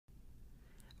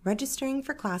Registering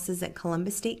for classes at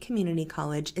Columbus State Community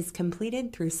College is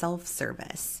completed through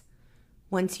self-service.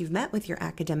 Once you've met with your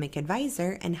academic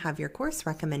advisor and have your course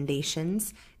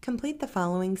recommendations, complete the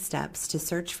following steps to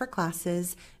search for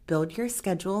classes, build your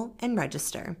schedule, and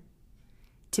register.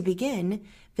 To begin,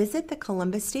 visit the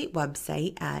Columbus State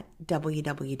website at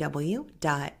www.cscc.edu.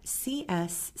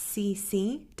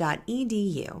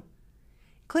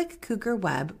 Click Cougar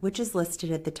Web, which is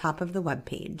listed at the top of the web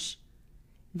page.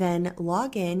 Then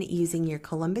log in using your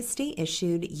Columbus State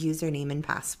issued username and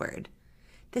password.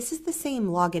 This is the same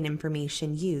login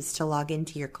information used to log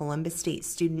into your Columbus State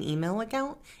student email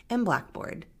account and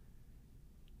Blackboard.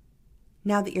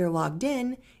 Now that you're logged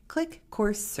in, click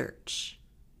Course Search.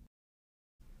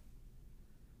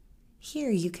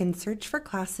 Here you can search for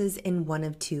classes in one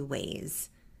of two ways.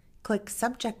 Click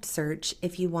Subject Search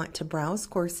if you want to browse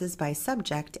courses by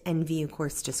subject and view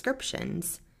course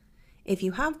descriptions. If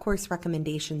you have course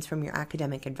recommendations from your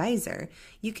academic advisor,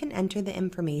 you can enter the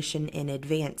information in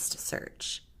Advanced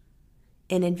Search.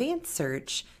 In Advanced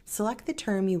Search, select the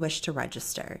term you wish to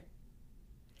register.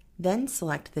 Then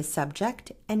select the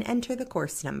subject and enter the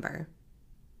course number.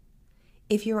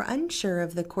 If you are unsure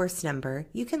of the course number,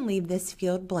 you can leave this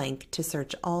field blank to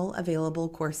search all available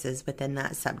courses within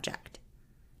that subject.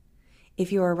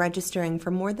 If you are registering for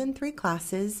more than 3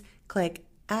 classes, click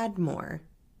Add More.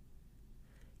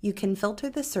 You can filter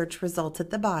the search results at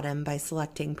the bottom by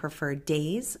selecting preferred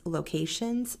days,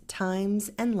 locations, times,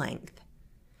 and length.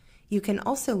 You can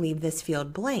also leave this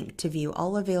field blank to view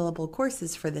all available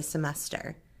courses for the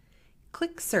semester.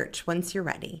 Click Search once you're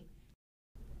ready.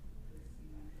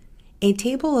 A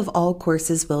table of all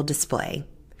courses will display.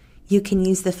 You can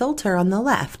use the filter on the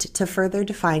left to further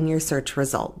define your search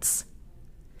results.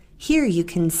 Here you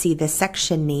can see the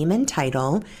section name and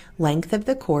title, length of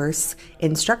the course,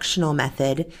 instructional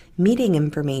method, meeting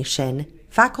information,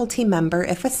 faculty member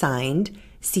if assigned,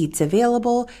 seats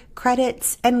available,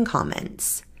 credits, and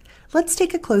comments. Let's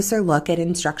take a closer look at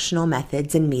instructional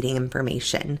methods and meeting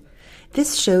information.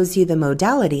 This shows you the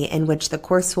modality in which the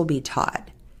course will be taught.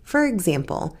 For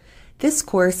example, this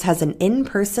course has an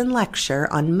in-person lecture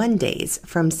on Mondays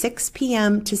from 6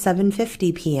 p.m. to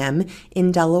 7:50 p.m.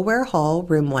 in Delaware Hall,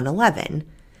 room 111.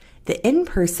 The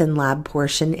in-person lab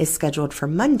portion is scheduled for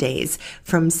Mondays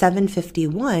from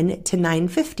 7:51 to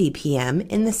 9:50 p.m.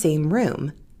 in the same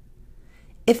room.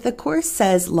 If the course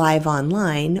says Live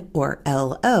Online, or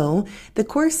LO, the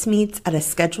course meets at a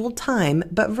scheduled time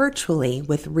but virtually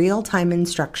with real-time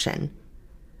instruction.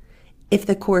 If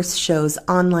the course shows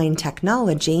Online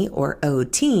Technology, or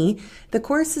OT, the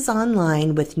course is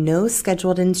online with no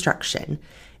scheduled instruction.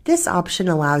 This option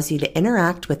allows you to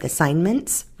interact with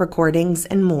assignments, recordings,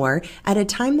 and more at a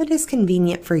time that is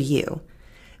convenient for you.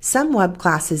 Some web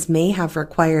classes may have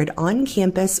required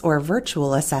on-campus or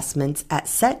virtual assessments at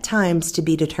set times to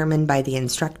be determined by the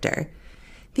instructor.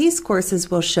 These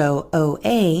courses will show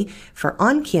OA for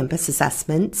on-campus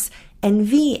assessments and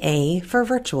VA for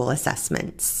virtual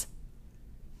assessments.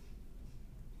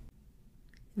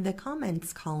 The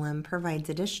Comments column provides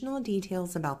additional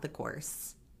details about the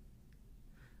course.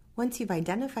 Once you've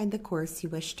identified the course you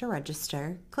wish to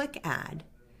register, click Add.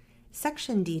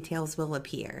 Section details will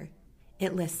appear.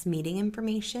 It lists meeting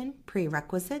information,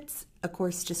 prerequisites, a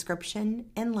course description,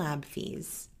 and lab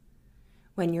fees.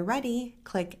 When you're ready,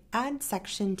 click Add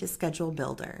Section to Schedule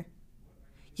Builder.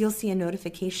 You'll see a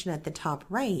notification at the top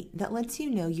right that lets you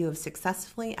know you have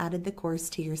successfully added the course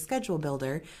to your schedule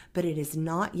builder, but it is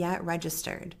not yet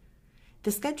registered.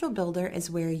 The schedule builder is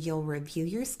where you'll review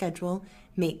your schedule,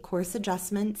 make course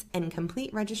adjustments, and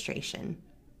complete registration.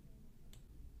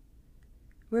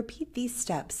 Repeat these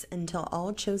steps until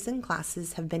all chosen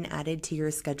classes have been added to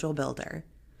your schedule builder.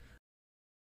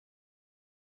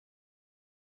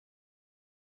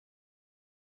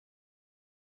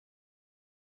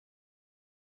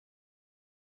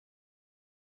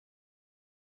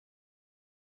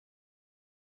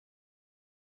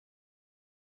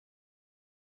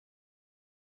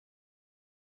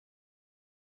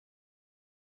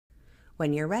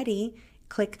 When you're ready,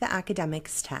 click the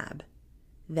Academics tab.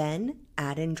 Then,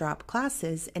 add and drop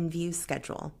classes and view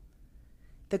schedule.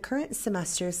 The current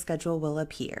semester's schedule will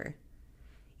appear.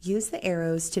 Use the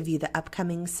arrows to view the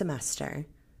upcoming semester.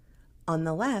 On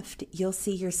the left, you'll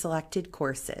see your selected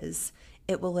courses.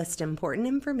 It will list important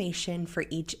information for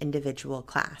each individual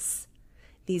class.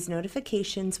 These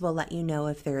notifications will let you know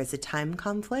if there is a time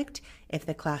conflict, if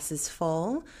the class is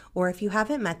full, or if you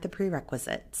haven't met the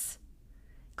prerequisites.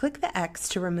 Click the X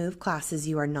to remove classes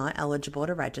you are not eligible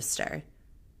to register.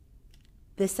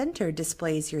 The center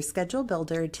displays your schedule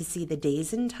builder to see the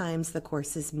days and times the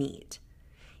courses meet.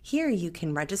 Here you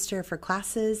can register for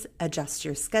classes, adjust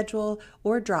your schedule,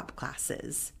 or drop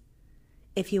classes.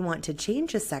 If you want to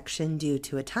change a section due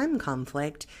to a time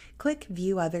conflict, click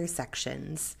View Other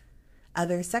Sections.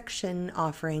 Other section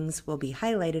offerings will be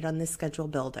highlighted on the schedule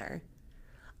builder.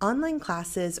 Online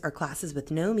classes or classes with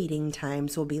no meeting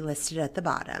times will be listed at the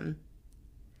bottom.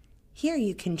 Here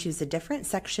you can choose a different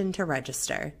section to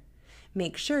register.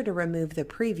 Make sure to remove the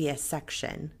previous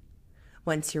section.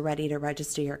 Once you're ready to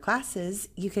register your classes,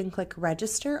 you can click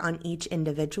Register on each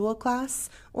individual class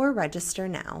or Register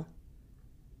Now.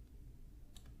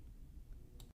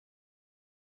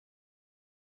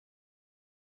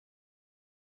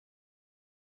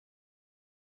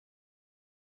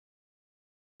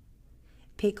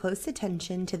 Pay close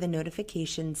attention to the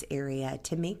notifications area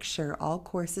to make sure all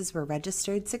courses were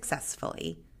registered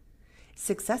successfully.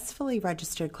 Successfully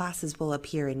registered classes will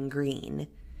appear in green.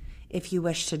 If you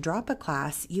wish to drop a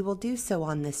class, you will do so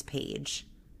on this page.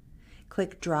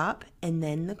 Click Drop and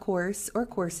then the course or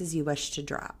courses you wish to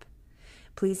drop.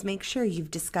 Please make sure you've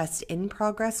discussed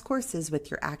in-progress courses with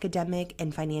your academic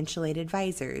and financial aid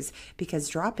advisors because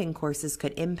dropping courses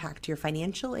could impact your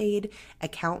financial aid,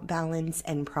 account balance,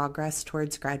 and progress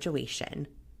towards graduation.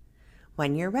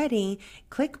 When you're ready,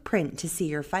 click Print to see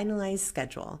your finalized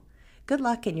schedule. Good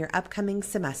luck in your upcoming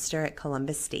semester at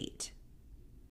Columbus State.